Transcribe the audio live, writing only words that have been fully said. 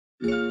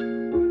Hey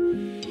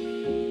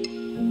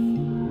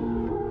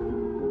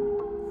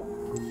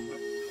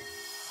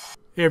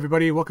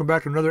everybody, welcome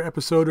back to another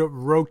episode of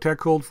Roguetech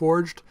Cold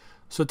Forged.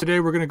 So today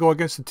we're going to go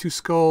against the Two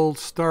Skull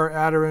Star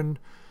Adaran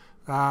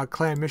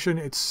clan mission.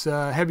 It's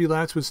Heavy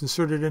Lance was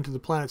inserted into the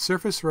planet's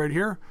surface right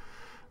here.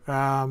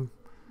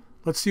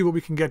 Let's see what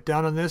we can get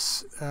down on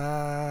this.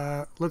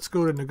 Let's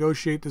go to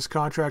negotiate this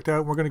contract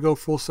out. We're going to go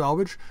full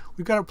salvage.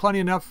 We've got plenty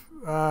enough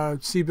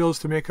C-bills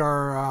to make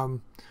our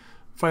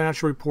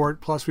financial report.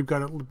 Plus we've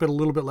got a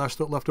little bit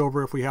left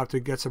over if we have to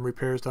get some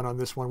repairs done on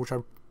this one, which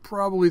I'm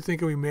probably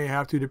thinking we may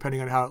have to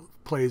depending on how it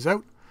plays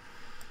out.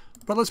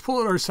 But let's pull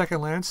out our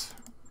second lance.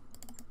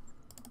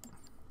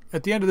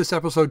 At the end of this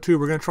episode too,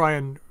 we're going to try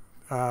and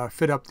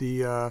fit up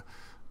the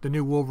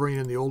new Wolverine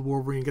and the old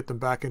Wolverine and get them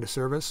back into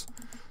service.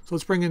 So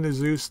let's bring in the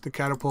Zeus, the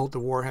Catapult, the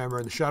Warhammer,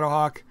 and the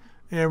Shadowhawk.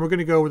 And we're going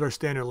to go with our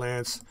standard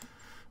lance.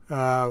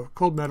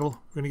 Cold Metal,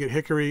 we're going to get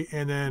Hickory,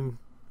 and then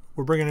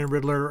we're bringing in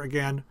Riddler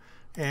again,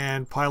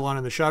 and Pylon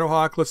and the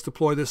Shadowhawk. Let's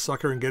deploy this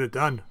sucker and get it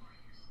done.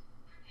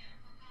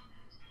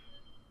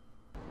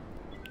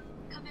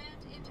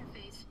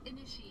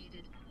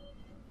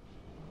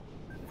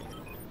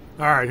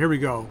 Alright, here we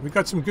go. We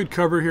got some good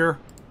cover here.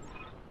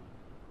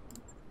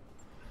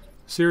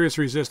 Serious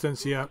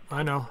resistance, yeah,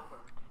 I know.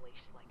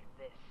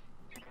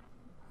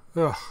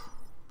 Ugh.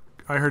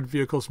 I heard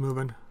vehicles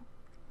moving.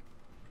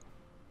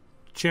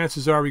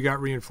 Chances are we got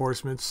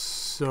reinforcements,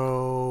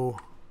 so...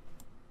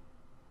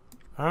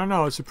 I don't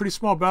know, it's a pretty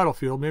small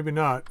battlefield, maybe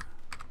not.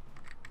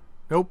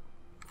 Nope.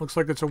 Looks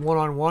like it's a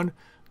one-on-one.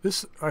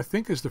 This, I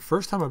think, is the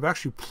first time I've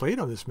actually played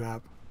on this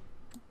map.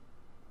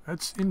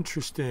 That's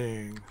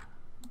interesting.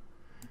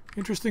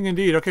 Interesting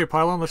indeed. Okay,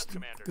 Pylon, let's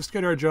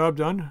get our job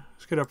done.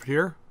 Let's get up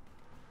here.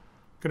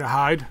 Gonna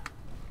hide.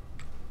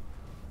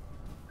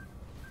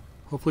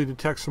 Hopefully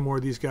detect some more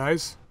of these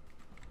guys.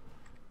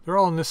 They're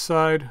all on this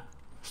side.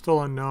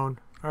 Still unknown.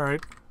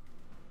 Alright.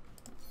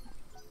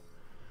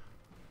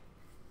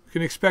 You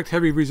can expect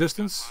heavy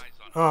resistance.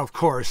 Oh, of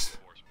course.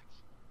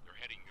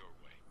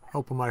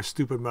 Open my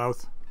stupid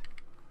mouth.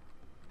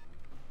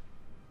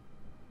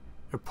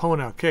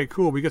 Epona. Okay,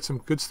 cool. We get some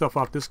good stuff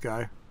off this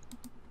guy.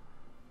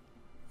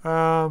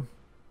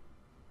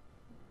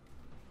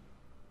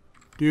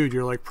 Dude,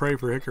 you're like prey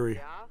for Hickory.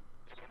 Yeah?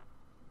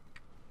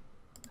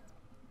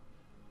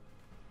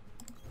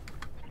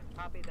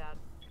 Copy that.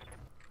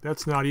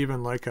 That's not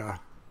even like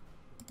a...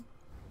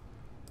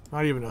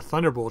 Not even a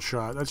Thunderbolt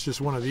shot. That's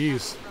just one of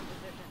these.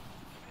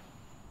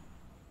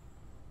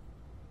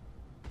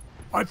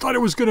 I thought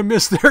it was going to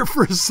miss there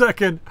for a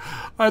second.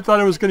 I thought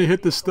it was going to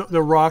hit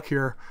the rock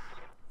here.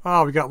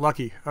 Oh, we got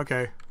lucky.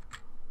 Okay.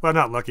 Well,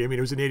 not lucky. I mean,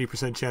 it was an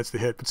 80% chance to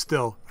hit, but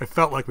still, I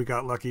felt like we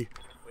got lucky.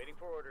 Waiting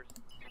for orders.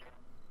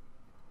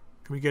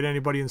 Can we get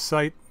anybody in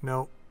sight?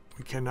 No,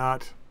 we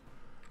cannot.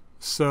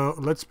 So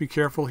let's be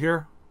careful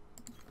here.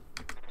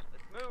 Let's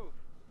move.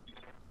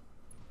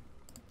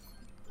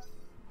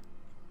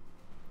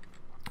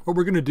 What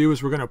we're going to do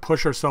is we're going to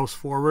push ourselves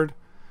forward.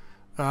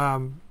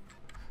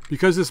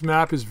 Because this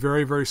map is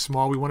very, very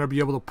small, we want to be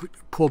able to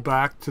pull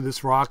back to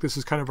this rock. This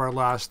is kind of our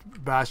last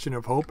bastion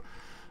of hope.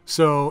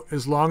 So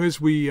as long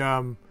as we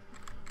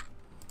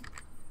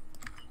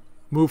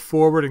move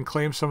forward and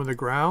claim some of the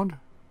ground,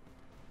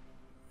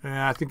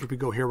 I think if we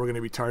go here, we're going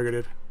to be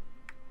targeted.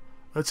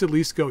 Let's at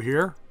least go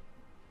here.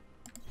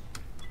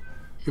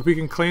 If we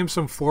can claim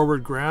some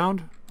forward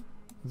ground,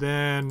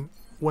 then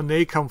when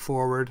they come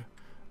forward,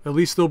 at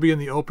least they'll be in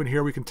the open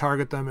here. We can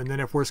target them, and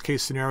then if worst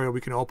case scenario, we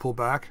can all pull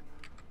back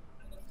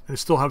and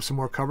still have some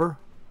more cover.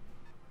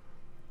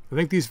 I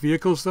think these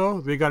vehicles,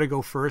 though, they got to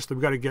go first. We've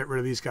got to get rid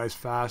of these guys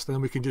fast, and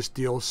then we can just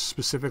deal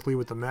specifically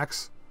with the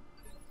mechs.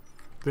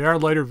 They are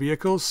lighter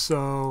vehicles,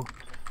 so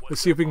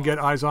let's see if we can get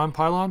eyes on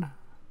Pylon.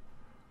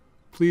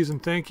 Please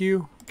and thank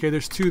you. Okay,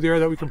 there's two there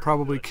that we can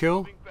probably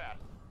kill.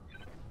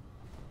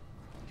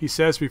 He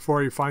says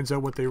before he finds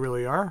out what they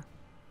really are.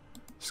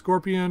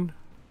 Scorpion.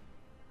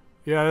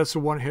 Yeah, that's a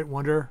one-hit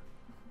wonder.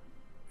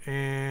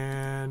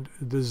 And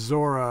the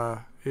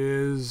Zora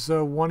is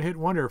a one-hit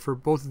wonder for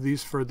both of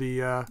these for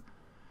the...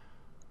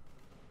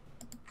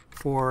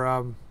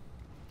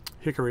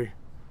 Hickory.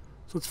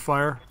 So let's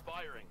fire.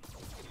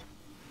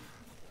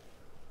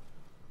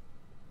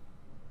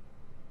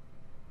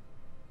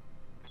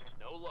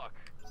 No luck.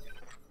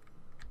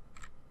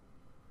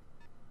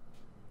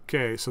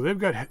 Okay, so they've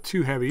got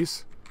two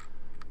heavies.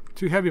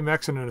 Two heavy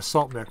mechs and an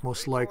assault mech,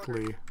 most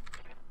likely.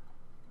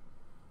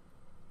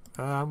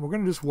 We're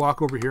going to just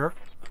walk over here.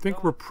 I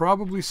think we're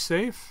probably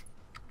safe.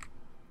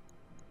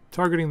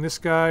 Targeting this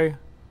guy.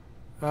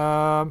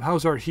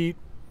 How's our heat?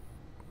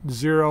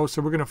 0,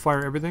 so we're going to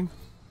fire everything.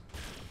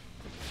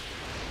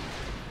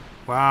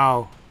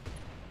 Wow.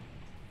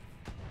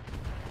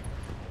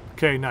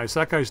 Okay, nice.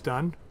 That guy's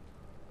done.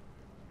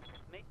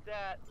 Make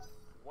that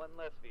one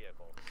less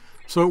vehicle.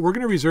 So we're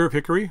going to reserve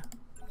Hickory.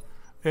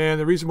 And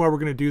the reason why we're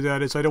going to do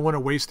that is I don't want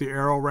to waste the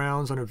arrow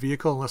rounds on a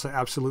vehicle unless I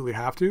absolutely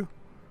have to.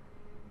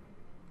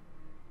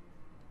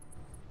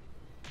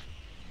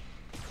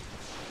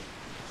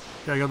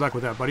 Yeah, good luck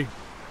with that, buddy.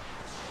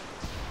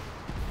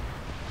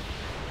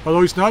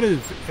 Although he's not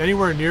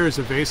anywhere near as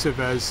evasive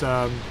as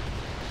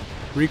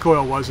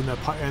Recoil was in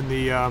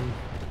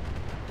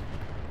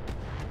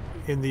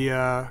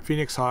the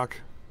Phoenix Hawk.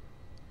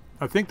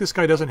 I think this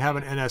guy doesn't have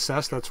an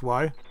NSS, that's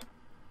why.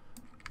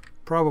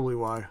 Probably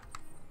why.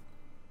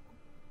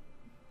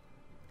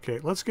 Okay,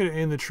 let's get it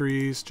in the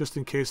trees just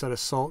in case that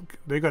assault.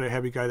 They got a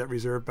heavy guy that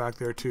reserved back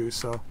there too,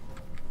 so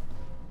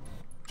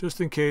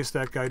just in case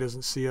that guy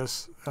doesn't see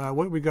us.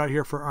 What we got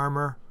here for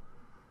armor?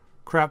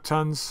 Crap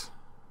tons.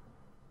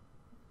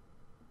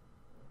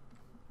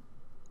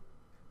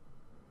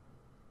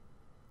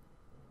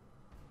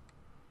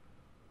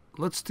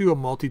 Let's do a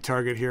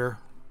multi-target here.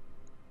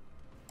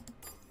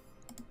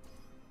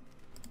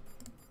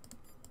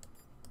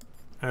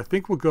 And I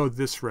think we'll go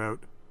this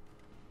route.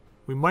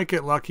 We might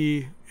get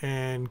lucky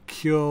and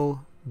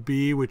kill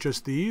B with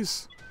just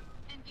these.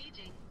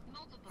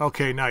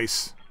 Okay,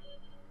 nice.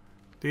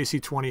 The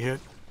AC-20 hit.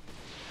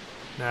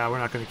 Nah, we're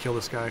not going to kill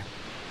this guy.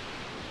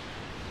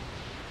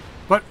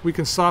 But we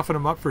can soften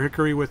him up for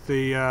Hickory with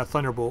the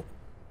Thunderbolt.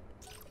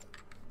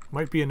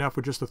 Might be enough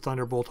with just the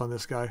Thunderbolt on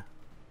this guy.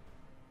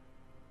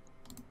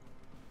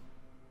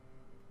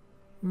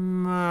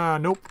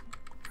 Nope.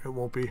 It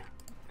won't be.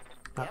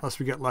 Not unless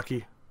we get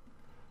lucky.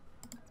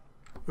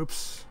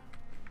 Oops.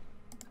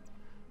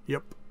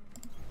 Yep.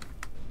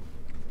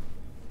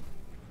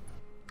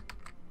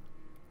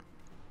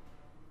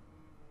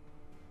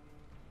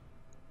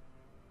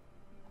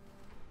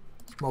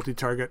 It's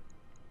multi-target.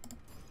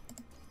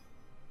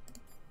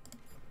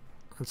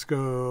 Let's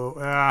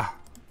go.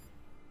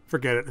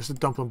 Forget it. Just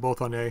dump them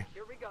both on A.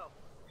 Here we go.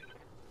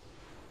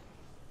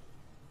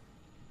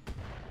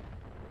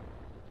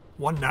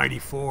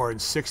 194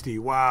 and 60.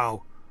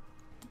 Wow.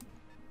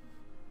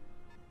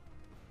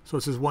 So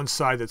this is one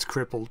side that's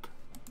crippled.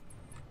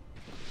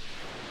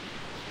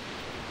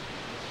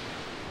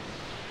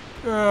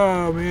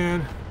 Oh,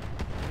 man.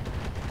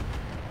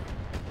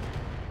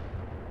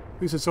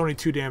 At least it's only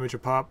 2 damage a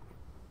pop.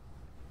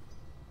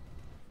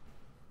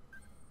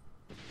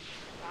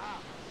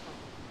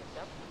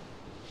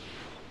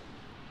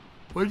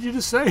 What did you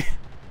just say?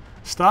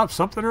 Stop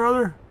something or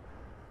other?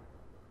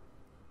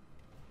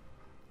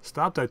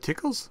 Stop that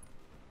tickles?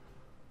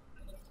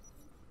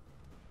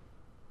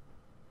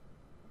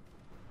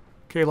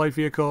 Okay, light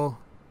vehicle.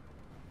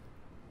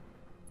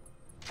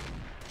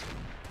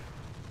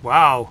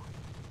 Wow.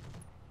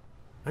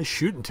 Nice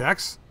shooting,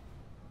 Tex.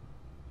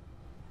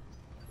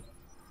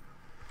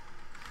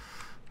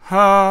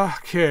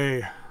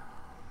 Okay.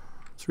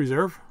 Let's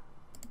reserve.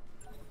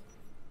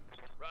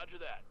 Roger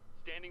that.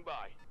 Standing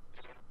by.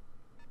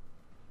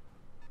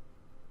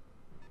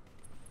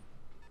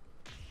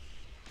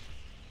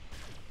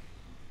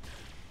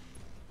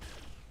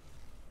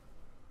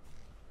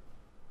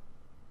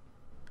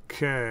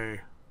 Okay.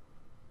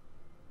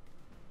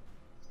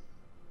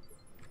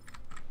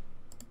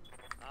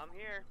 I'm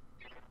here.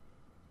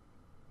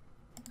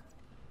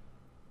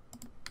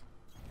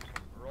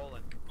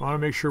 Rolling. I want to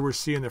make sure we're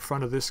seeing the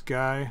front of this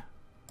guy.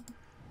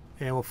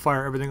 And we'll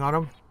fire everything on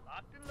him.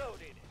 Locked and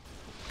loaded.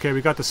 Okay,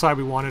 we got the side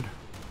we wanted.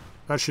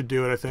 That should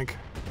do it, I think.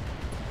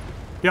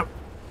 Yep,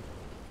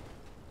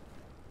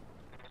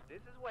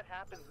 This is what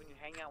happens when you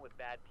hang out with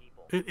bad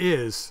people. it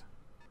is.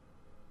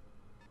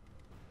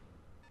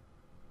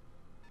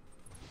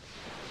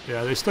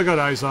 Yeah, they still got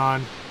eyes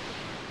on.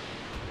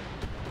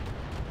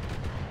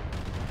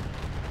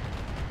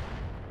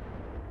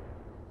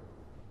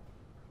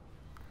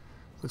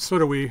 But so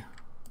do we.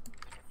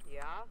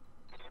 Yeah?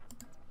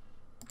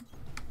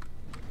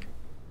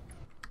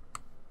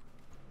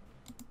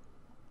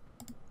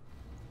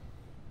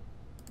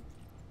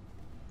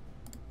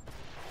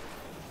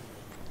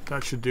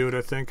 That should do it,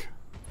 I think.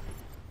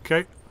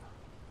 Okay.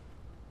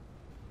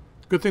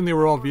 Good thing they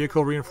were all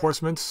vehicle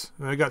reinforcements.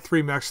 And I got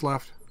 3 mechs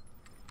left.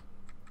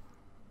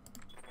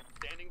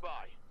 Standing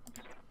by.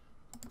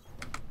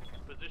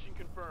 Position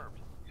confirmed.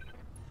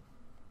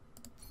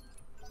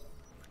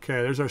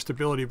 Okay, there's our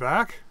stability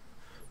back.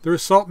 Their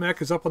assault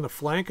mech is up on the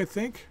flank, I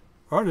think.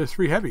 Oh, there's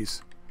 3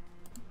 heavies.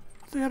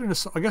 They had an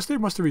assault. I guess they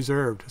must have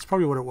reserved. That's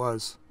probably what it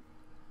was.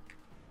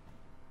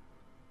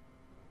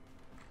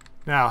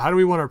 Now, how do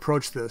we want to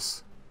approach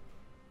this?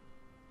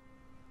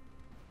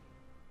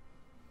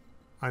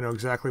 I know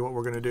exactly what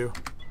we're going to do.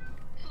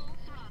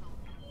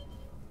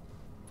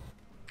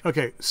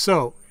 Okay,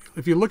 so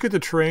if you look at the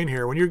terrain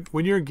here, when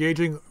you're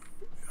engaging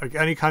like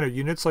any kind of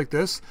units like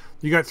this,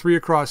 you got 3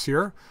 across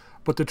here,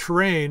 but the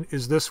terrain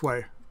is this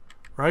way,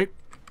 right?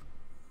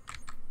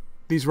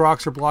 These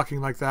rocks are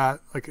blocking like that.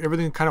 Like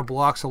everything kind of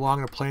blocks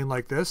along a plane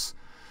like this.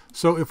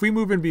 So if we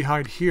move in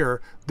behind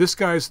here, this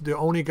guy's the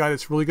only guy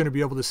that's really going to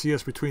be able to see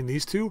us between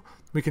these two.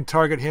 We can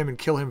target him and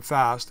kill him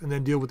fast and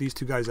then deal with these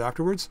 2 guys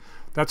afterwards.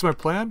 That's my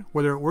plan.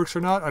 Whether it works or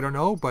not, I don't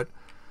know, but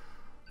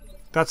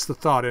that's the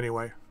thought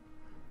anyway.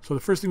 So the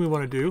first thing we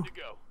want to do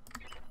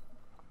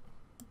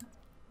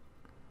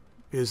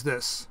is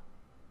this.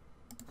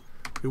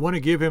 We want to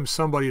give him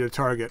somebody to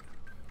target.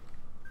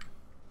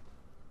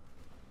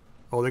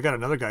 Oh, they got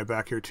another guy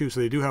back here too, so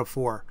they do have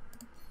 4.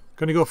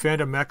 Going to go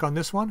Phantom Mech on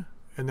this one,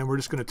 and then we're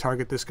just going to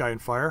target this guy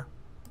and fire.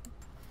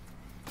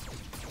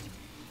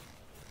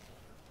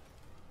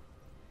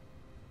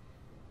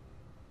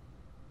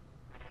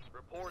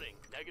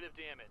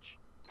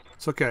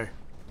 It's okay.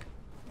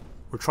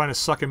 We're trying to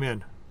suck him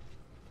in.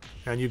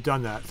 And you've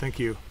done that. Thank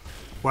you.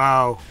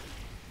 Wow.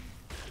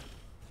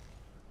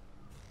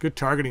 Good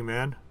targeting,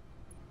 man.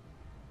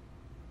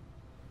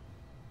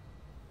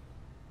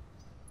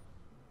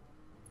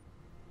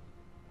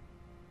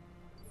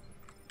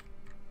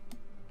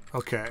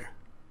 Okay.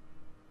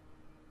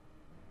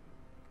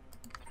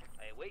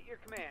 I await your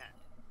command.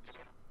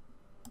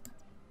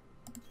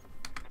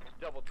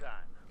 Double time.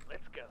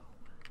 Let's go.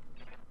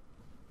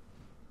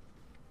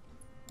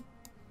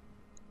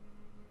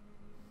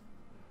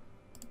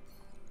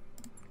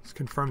 Let's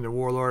confirm the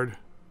Warlord.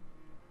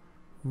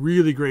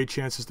 Really great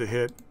chances to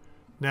hit.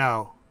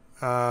 Now,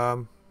 I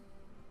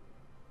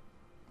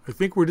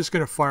think we're just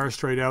going to fire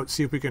straight out,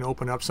 see if we can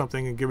open up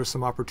something and give us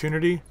some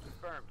opportunity.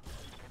 Confirmed.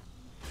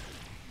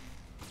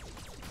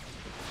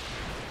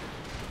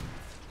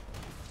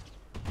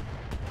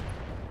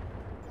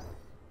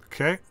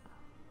 Okay.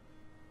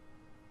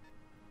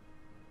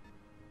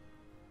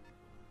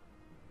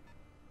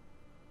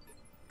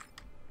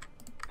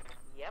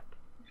 Yep.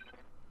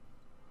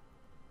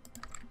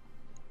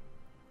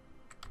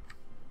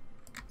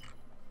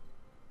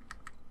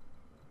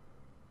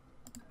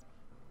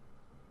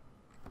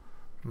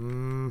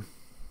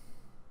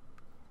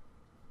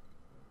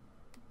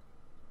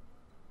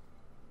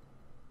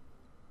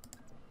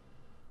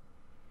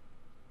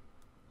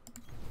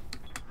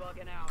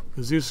 Bugging out.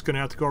 The Zeus is going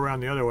to have to go around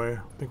the other way.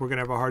 I think we're going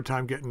to have a hard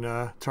time getting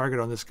a target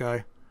on this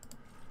guy.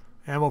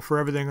 Ammo for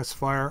everything. Let's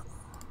fire.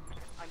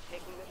 I'm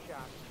taking the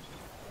shot.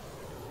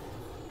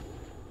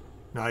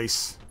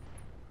 Nice.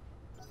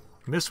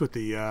 Missed with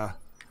the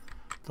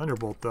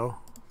Thunderbolt, though.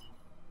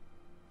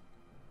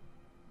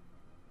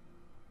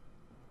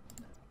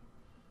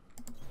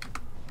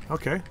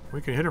 Okay,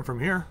 we can hit him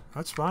from here.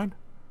 That's fine.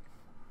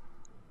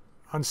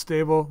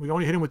 Unstable. We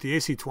only hit him with the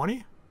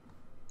AC-20?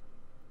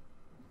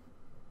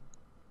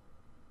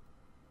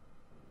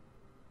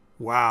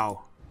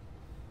 Wow.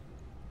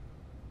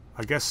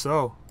 I guess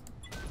so.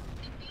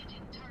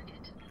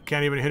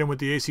 Can't even hit him with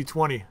the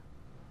AC-20.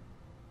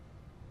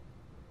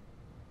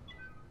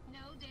 No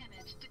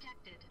damage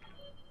detected.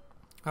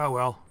 Oh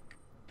well.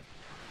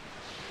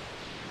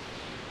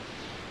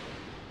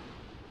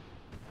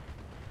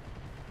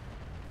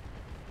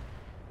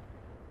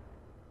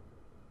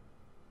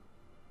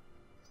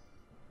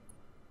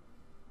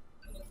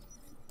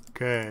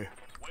 Okay.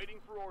 Waiting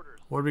for orders.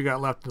 What do we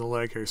got left in the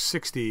leg here?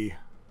 60.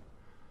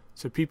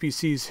 So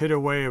PPC's hit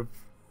away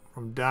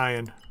from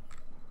dying.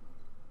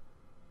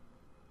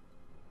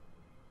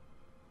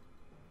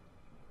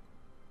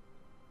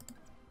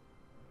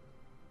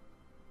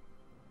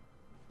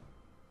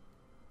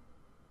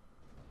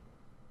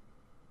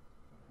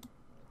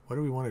 What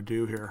do we want to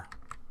do here?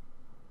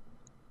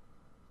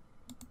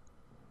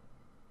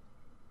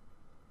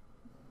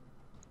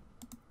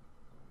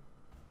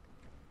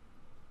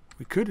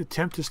 We could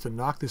attempt just to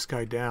knock this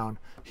guy down.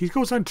 He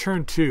goes on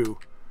turn 2.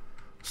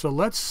 So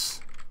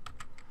let's...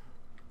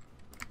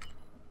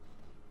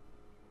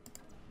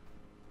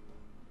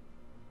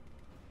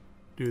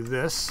 do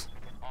this.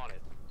 On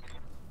it.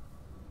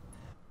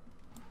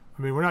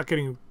 I mean, we're not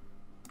getting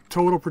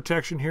total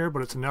protection here,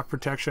 but it's enough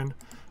protection.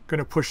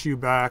 Gonna push you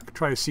back,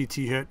 try a CT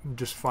hit, and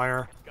just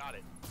fire. Got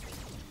it.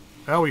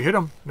 Oh, we hit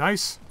him.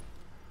 Nice.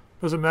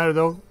 Doesn't matter,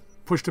 though.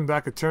 Pushed him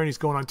back a turn. He's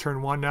going on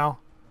turn 1 now.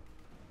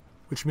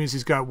 Which means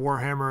he's got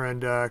Warhammer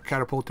and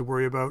Catapult to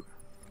worry about.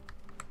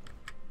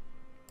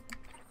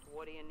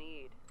 What do you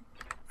need?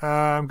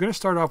 I'm going to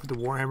start off with the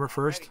Warhammer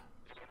first.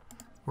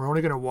 We're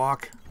only going to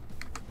walk.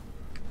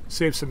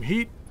 Save some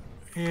heat.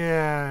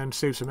 And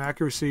save some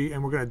accuracy.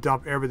 And we're going to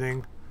dump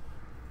everything.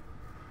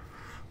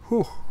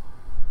 Whew.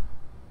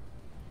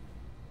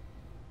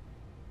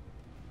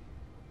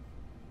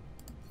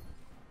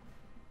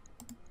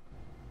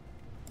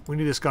 We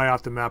need this guy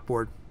off the map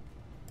board.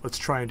 Let's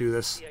try and do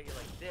this. Yeah, you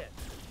like this.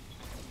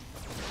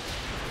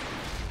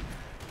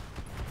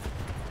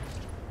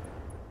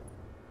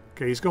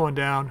 Okay, he's going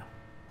down.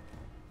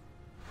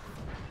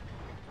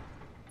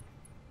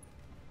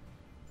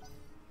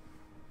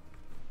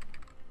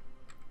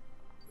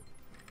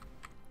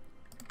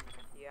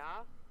 Yeah.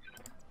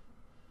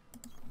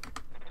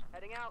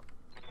 Heading out.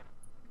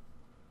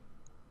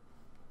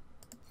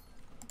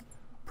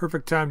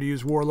 Perfect time to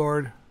use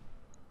Warlord.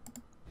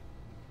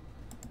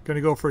 Gonna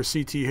go for a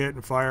CT hit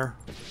and fire.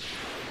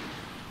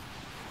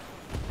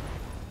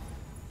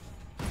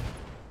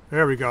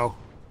 There we go.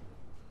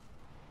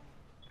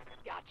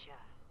 Gotcha.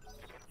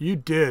 You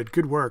did.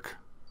 Good work.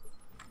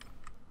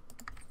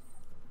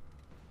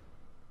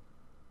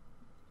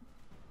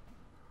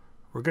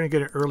 We're gonna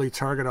get an early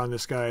target on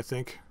this guy, I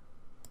think.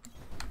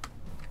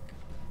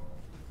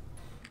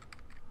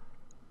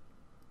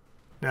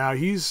 Now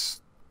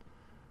he's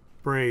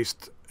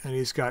braced. And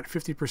he's got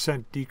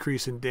 50%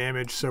 decrease in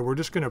damage, so we're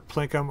just going to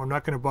plink him. I'm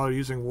not going to bother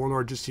using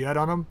Warlord just yet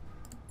on him.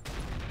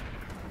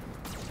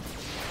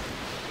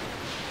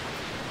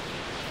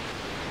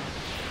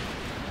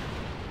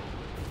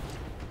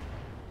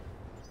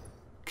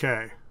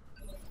 Okay.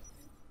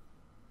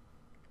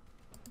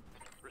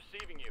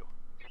 Receiving you.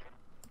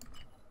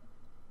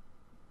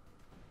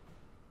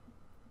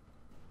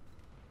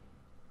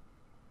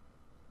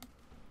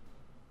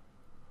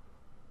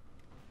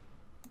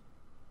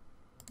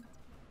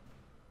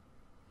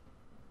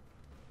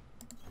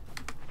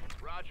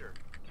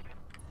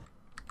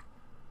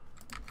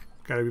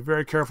 Got to be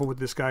very careful with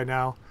this guy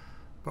now.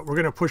 But we're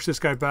going to push this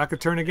guy back a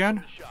turn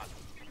again.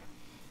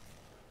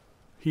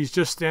 He's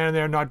just standing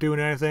there not doing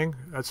anything.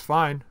 That's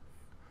fine.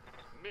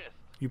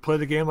 You play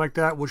the game like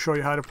that, we'll show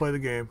you how to play the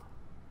game.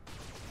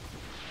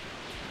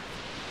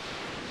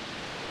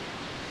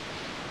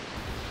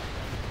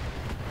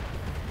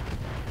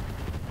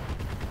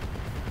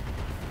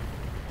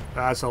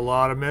 That's a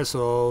lot of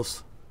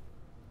missiles.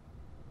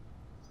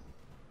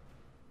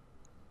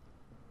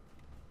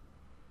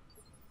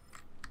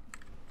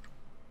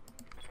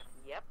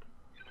 Yep.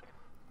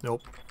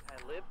 Nope.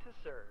 I live to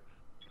serve.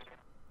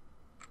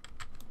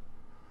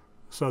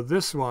 So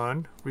this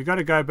one, we got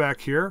a guy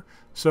back here.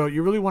 So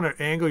you really want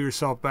to angle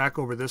yourself back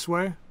over this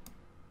way.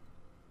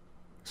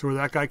 So where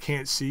that guy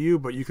can't see you,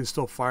 but you can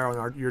still fire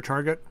on your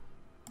target.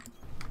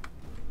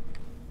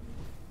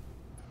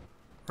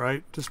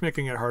 Right? Just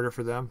making it harder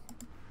for them.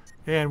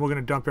 And we're going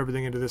to dump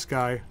everything into this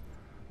guy.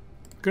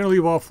 Going to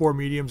leave all 4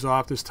 mediums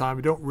off this time.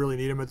 We don't really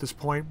need them at this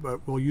point, but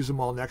we'll use them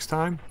all next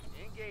time.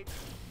 Engage.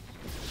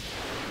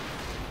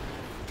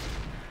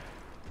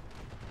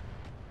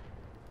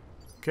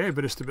 Okay, a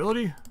bit of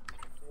stability.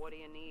 What do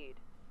you need?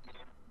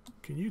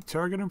 Can you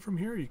target him from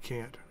here? You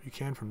can't. You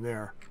can from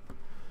there.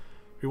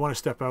 We want to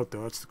step out,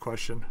 though. That's the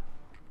question.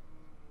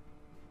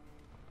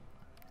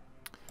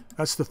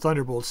 That's the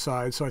Thunderbolt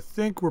side, so I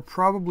think we're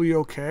probably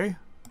okay.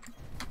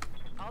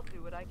 I'll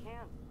do what I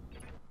can.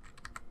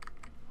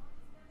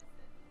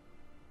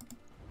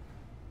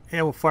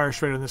 And we'll fire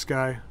straight on this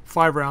guy.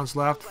 5 rounds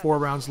left, 4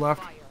 rounds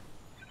left. Fire.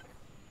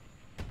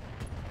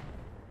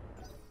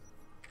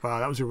 Wow,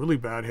 that was a really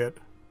bad hit.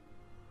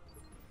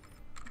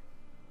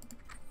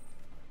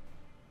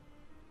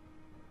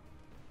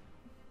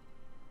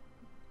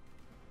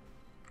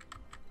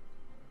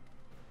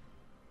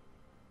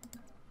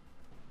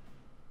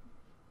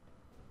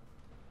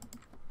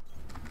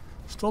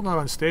 Still not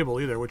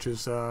unstable either, which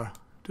is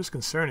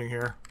disconcerting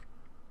here.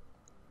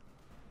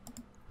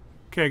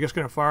 Okay, I guess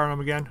gonna fire on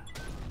him again.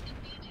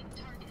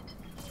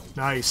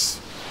 Nice.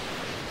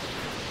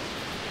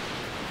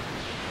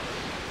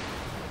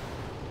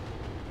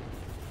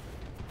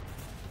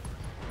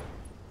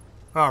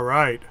 All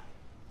right.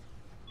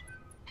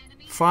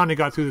 Finally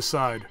got through the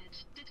side.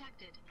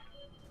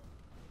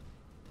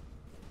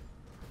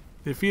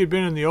 If he had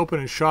been in the open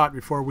and shot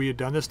before we had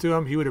done this to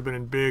him, he would have been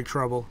in big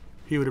trouble.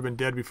 He would have been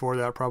dead before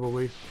that,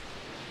 probably.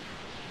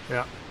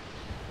 Yeah.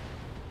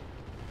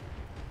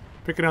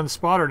 Picking on the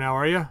spotter now,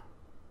 are you?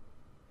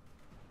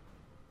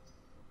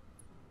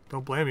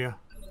 Don't blame you.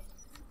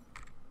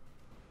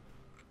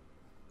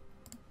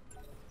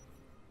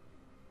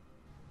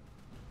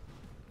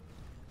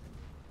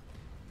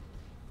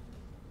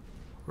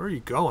 Where are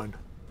you going?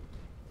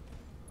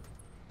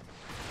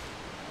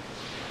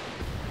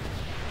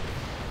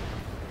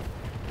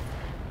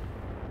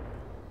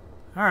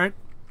 All right,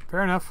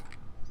 fair enough.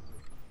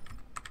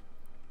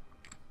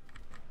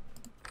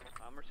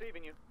 I'm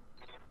receiving you.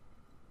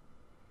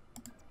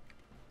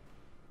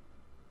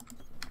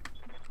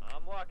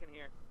 I'm walking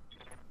here.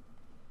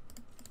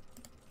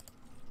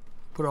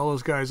 Put all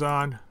those guys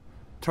on.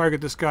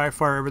 Target this guy,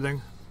 fire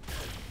everything.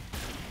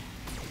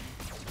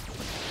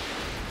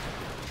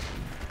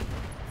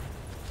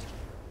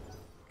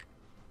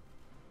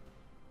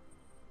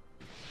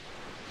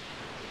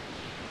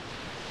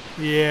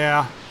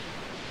 Yeah.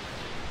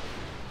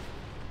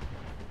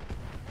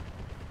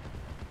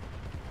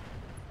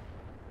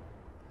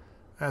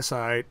 That's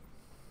alright.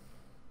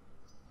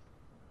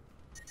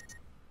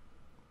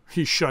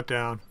 He's shut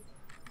down.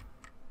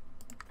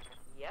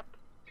 Yep.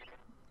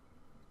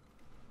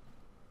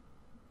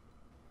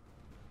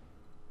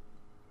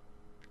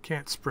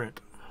 Can't sprint.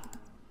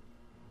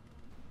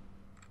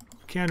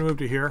 Can move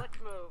to here. Let's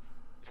move.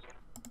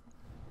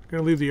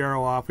 Gonna leave the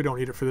arrow off. We don't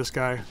need it for this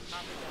guy.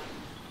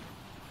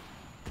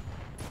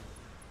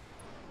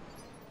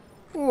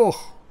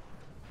 Oh.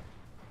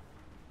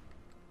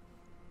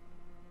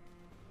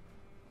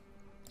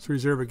 Let's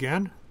reserve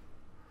again.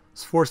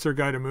 Let's force their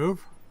guy to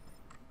move.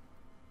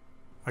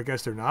 I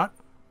guess they're not.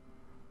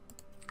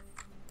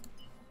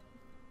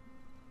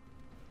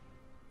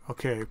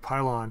 Okay,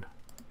 pylon.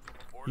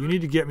 You need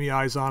to get me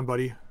eyes on,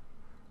 buddy.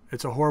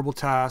 It's a horrible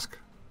task.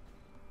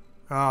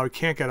 Oh, we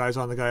can't get eyes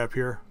on the guy up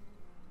here.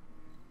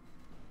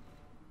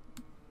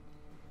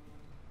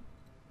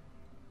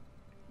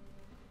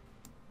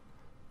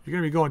 You're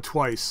going to be going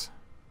twice.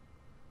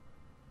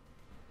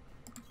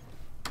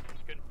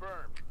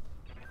 Confirmed.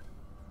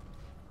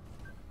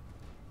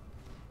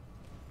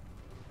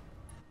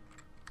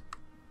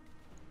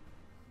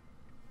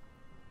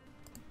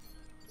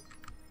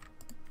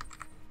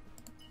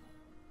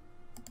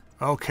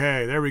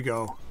 Okay, there we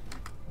go.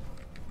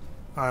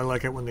 I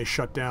like it when they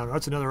shut down.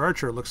 That's another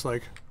archer, it looks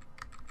like.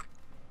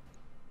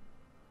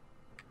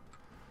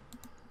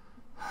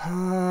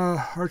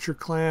 Archer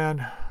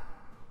clan.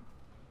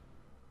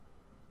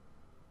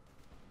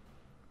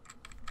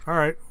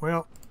 Alright,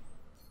 well.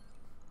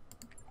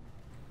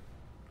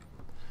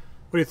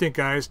 What do you think,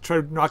 guys?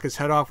 Try to knock his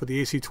head off with the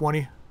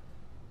AC-20?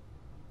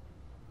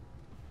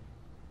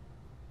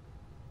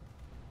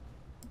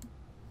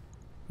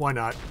 Why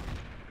not?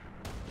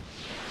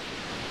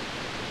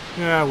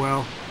 Yeah,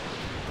 well.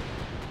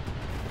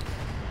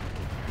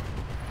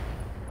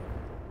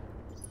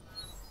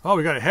 Oh,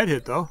 we got a head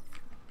hit, though.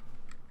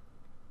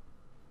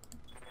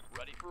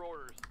 Ready for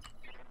orders.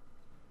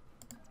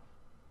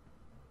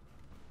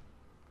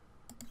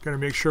 Gotta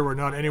make sure we're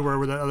not anywhere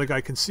where that other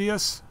guy can see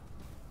us.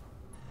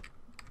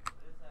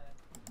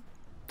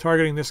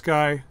 Targeting this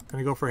guy.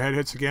 Gonna go for head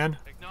hits again.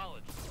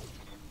 Acknowledged.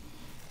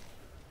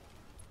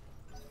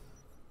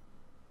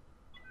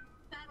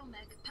 Battle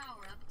mech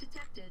power up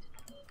detected.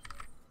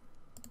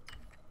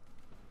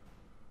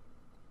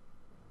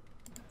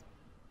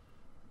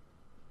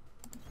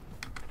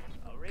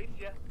 I'll race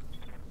ya.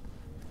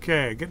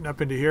 Okay, getting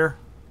up into here.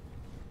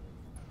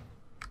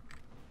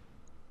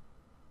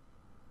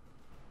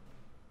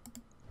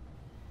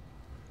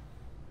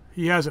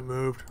 He hasn't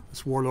moved.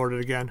 Let's warlord it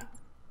again.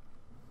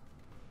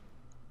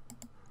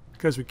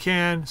 Because we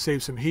can.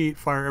 Save some heat.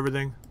 Fire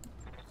everything.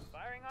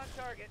 Firing on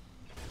target.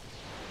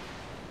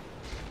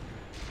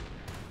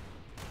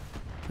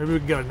 Maybe we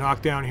can get a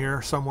knockdown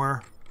here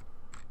somewhere.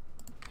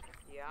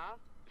 Yeah.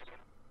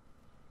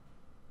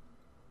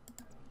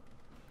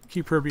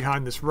 Keep her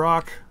behind this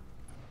rock.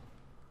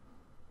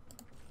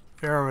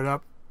 Arrow it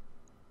up.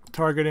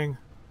 Targeting.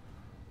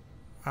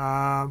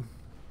 Do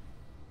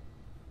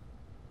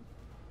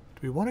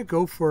we want to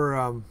go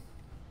for...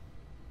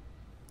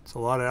 it's a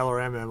lot of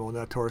LRM ammo in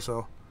that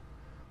torso.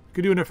 We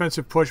could do an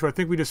offensive push, but I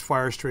think we just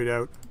fire straight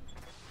out. This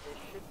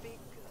should be good.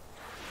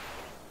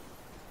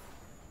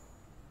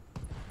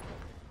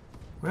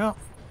 Well,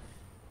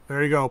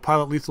 there you go.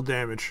 Pilot lethal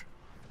damage.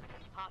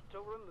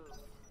 Hostile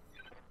removed.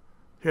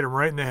 Hit him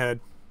right in the head.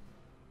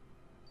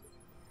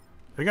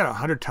 They got a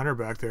 100-tonner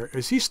back there.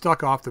 Is he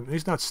stuck off them?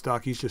 He's not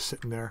stuck. He's just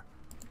sitting there.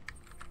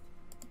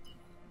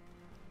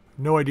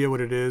 No idea what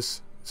it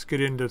is. Let's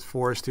get into the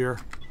forest here.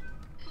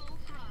 Full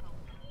throttle.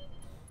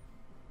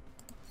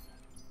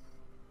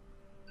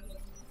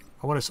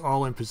 I want us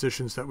all in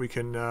positions that we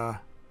can Yes,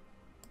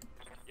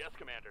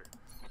 Commander.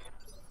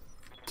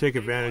 take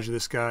advantage of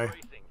this guy.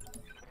 Racing.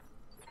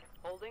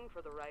 Holding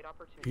for the right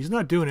opportunity. He's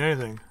not doing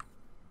anything.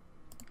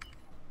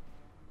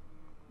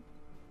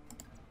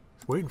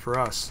 He's waiting for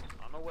us.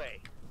 On the way.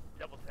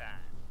 Double time.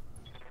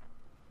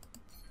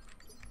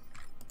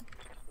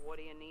 What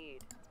do you need?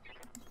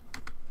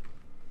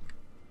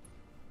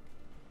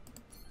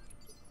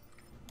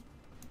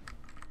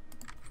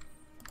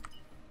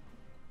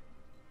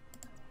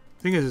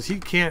 Thing is he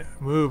can't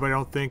move, I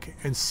don't think,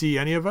 and see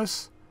any of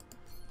us.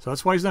 So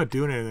that's why he's not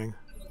doing anything.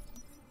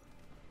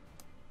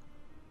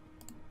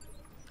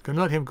 Gonna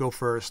let him go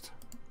first.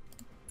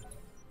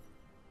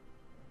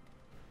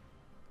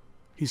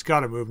 He's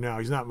got to move now.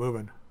 He's not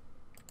moving.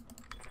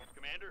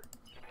 Commander,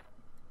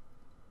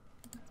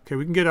 Okay,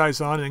 we can get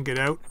eyes on and then get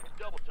out.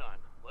 double time.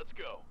 Let's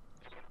go.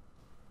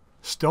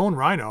 Stone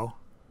Rhino.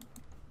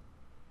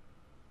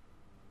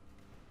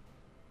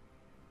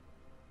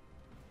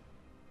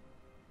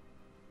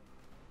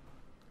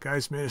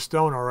 Guy's made of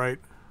stone, all right.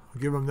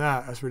 I'll give him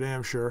that. That's for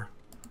damn sure.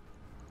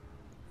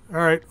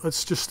 All right,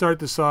 let's just start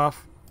this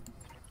off.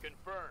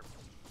 Confirmed.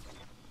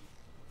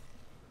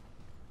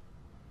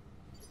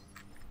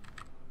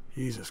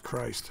 Jesus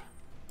Christ.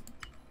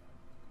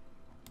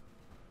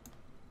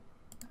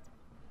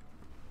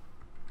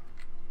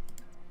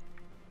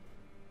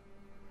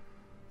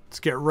 Let's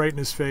get right in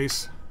his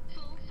face.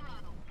 Full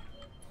throttle.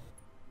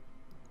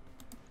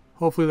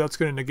 Hopefully that's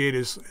going to negate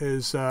his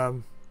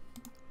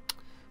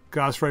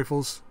Gauss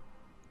rifles.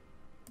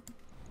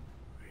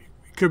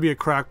 He could be a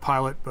crack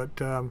pilot, but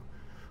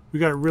we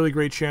got a really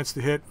great chance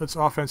to hit. Let's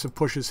offensive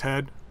push his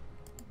head.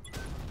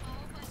 All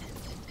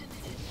buttons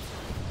committed.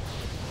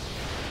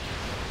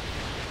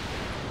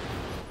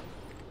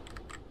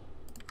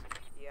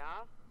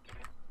 Yeah.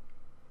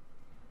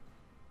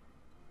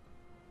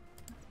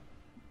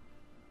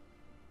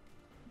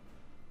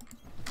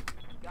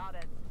 Got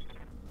it.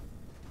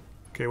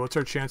 Okay, what's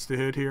our chance to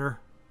hit here?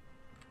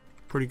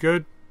 Pretty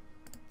good.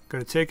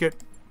 Gonna take it.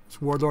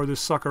 Let's warlord this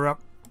sucker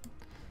up.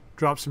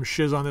 Drop some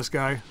shiz on this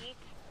guy. Eat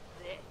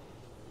this.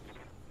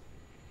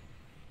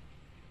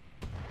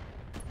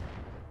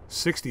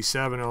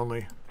 67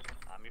 only.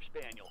 I'm your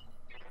spaniel.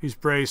 He's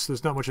braced.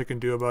 There's not much I can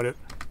do about it.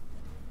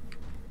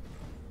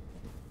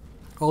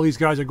 All these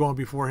guys are going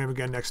before him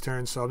again next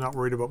turn, so I'm not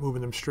worried about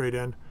moving them straight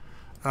in.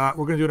 We're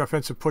going to do an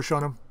offensive push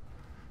on him.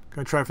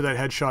 Going to try for that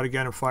headshot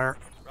again and fire.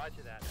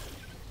 Roger that.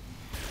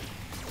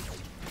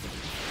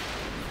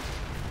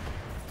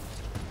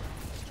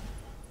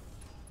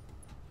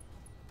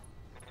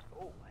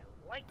 Oh,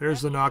 I like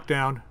There's that. the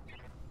knockdown.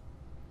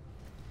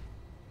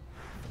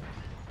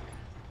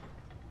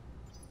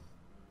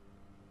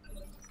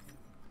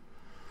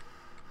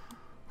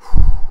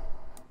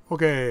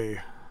 Okay.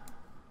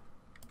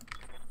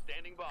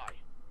 Standing by.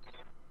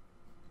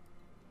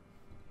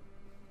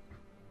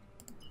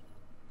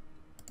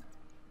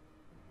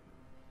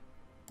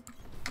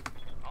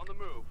 On the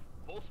move.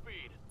 Full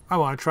speed. I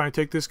want to try and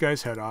take this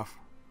guy's head off.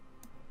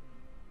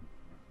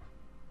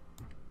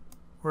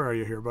 Where are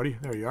you here, buddy?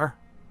 There you are.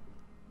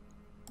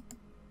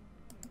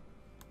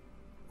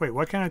 Wait,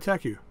 why can't I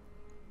attack you?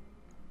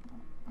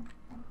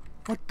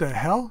 What the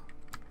hell?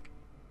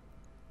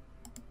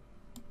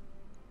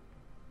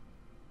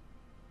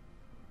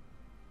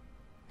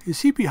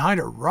 Is he behind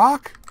a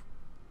rock?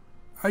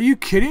 Are you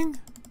kidding?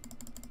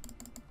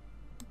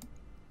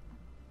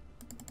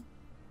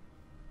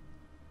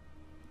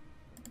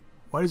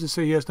 Why does it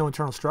say he has no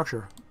internal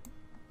structure?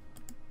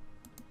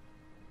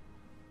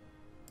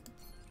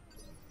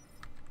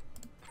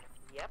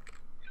 Yep.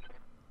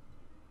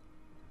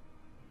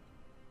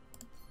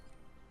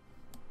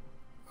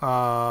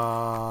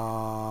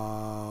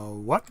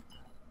 What?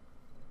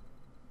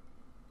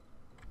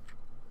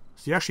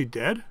 Is he actually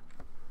dead?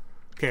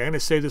 Okay, I'm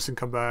gonna save this and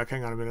come back.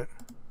 Hang on a minute.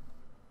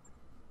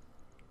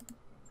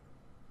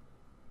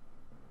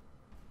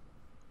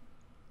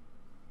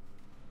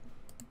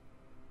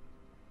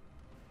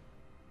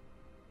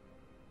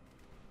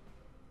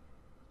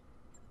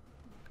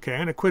 Okay,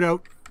 I'm gonna quit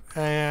out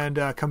and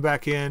come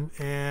back in,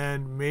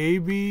 and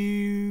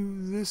maybe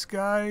this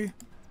guy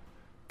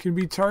can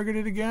be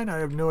targeted again. I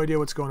have no idea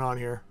what's going on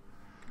here.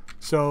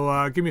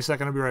 So give me a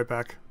second. I'll be right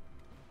back.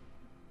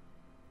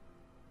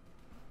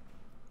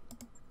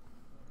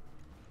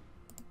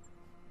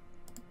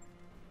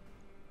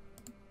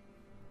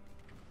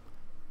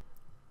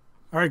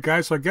 All right,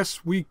 guys. So I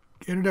guess we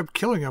ended up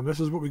killing him. This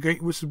is what we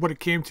get. This is what it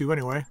came to,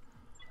 anyway.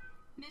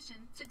 Mission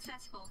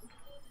successful.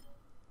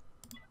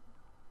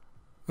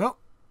 Well,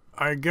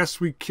 I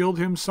guess we killed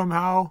him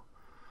somehow.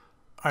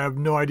 I have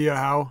no idea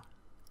how.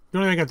 The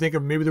only thing I can think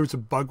of, maybe there was a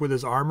bug with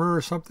his armor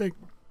or something.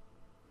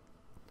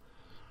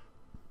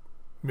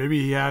 Maybe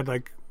he had,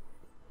 like,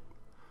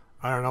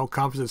 I don't know,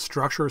 composite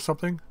structure or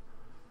something.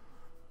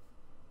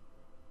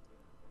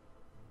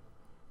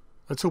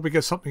 Let's hope we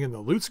get something in the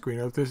loot screen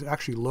if this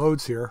actually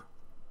loads here.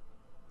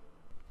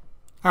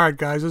 Alright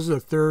guys, this is the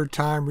third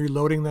time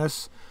reloading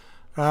this.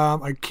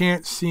 I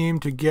can't seem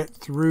to get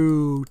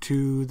through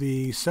to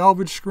the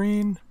salvage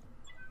screen.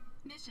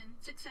 Mission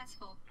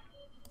successful.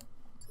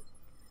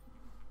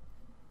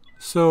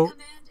 So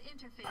Command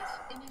interface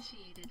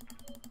initiated.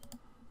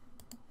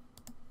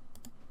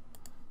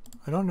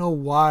 I don't know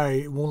why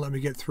it won't let me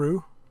get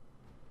through.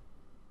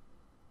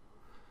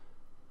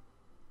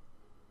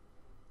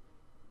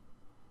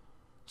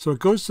 So it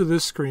goes to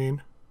this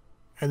screen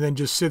and then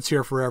just sits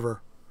here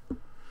forever.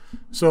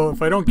 So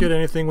if I don't get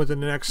anything within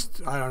the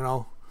next, I don't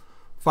know,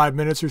 5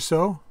 minutes or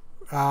so,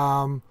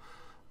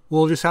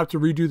 we'll just have to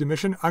redo the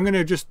mission.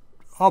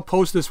 I'll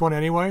post this one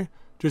anyway,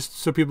 just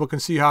so people can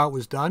see how it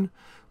was done.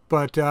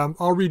 But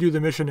I'll redo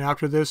the mission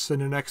after this in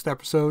the next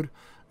episode.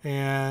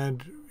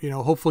 And, you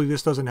know, hopefully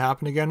this doesn't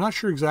happen again. I'm not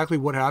sure exactly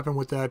what happened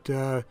with that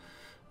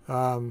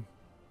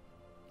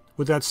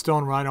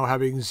stone rhino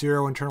having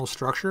 0 internal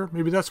structure.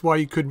 Maybe that's why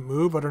he couldn't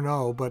move. I don't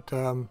know. But,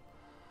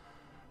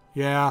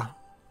 yeah.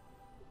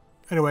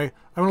 Anyway,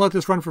 I'm going to let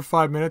this run for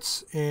 5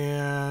 minutes.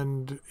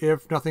 And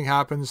if nothing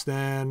happens,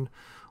 then,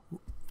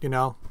 you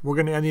know, we're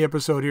going to end the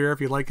episode here. If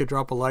you like it,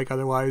 drop a like.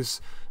 Otherwise,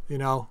 you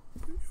know,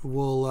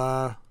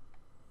 we'll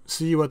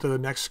see you at the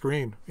next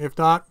screen. If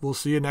not, we'll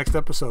see you next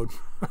episode.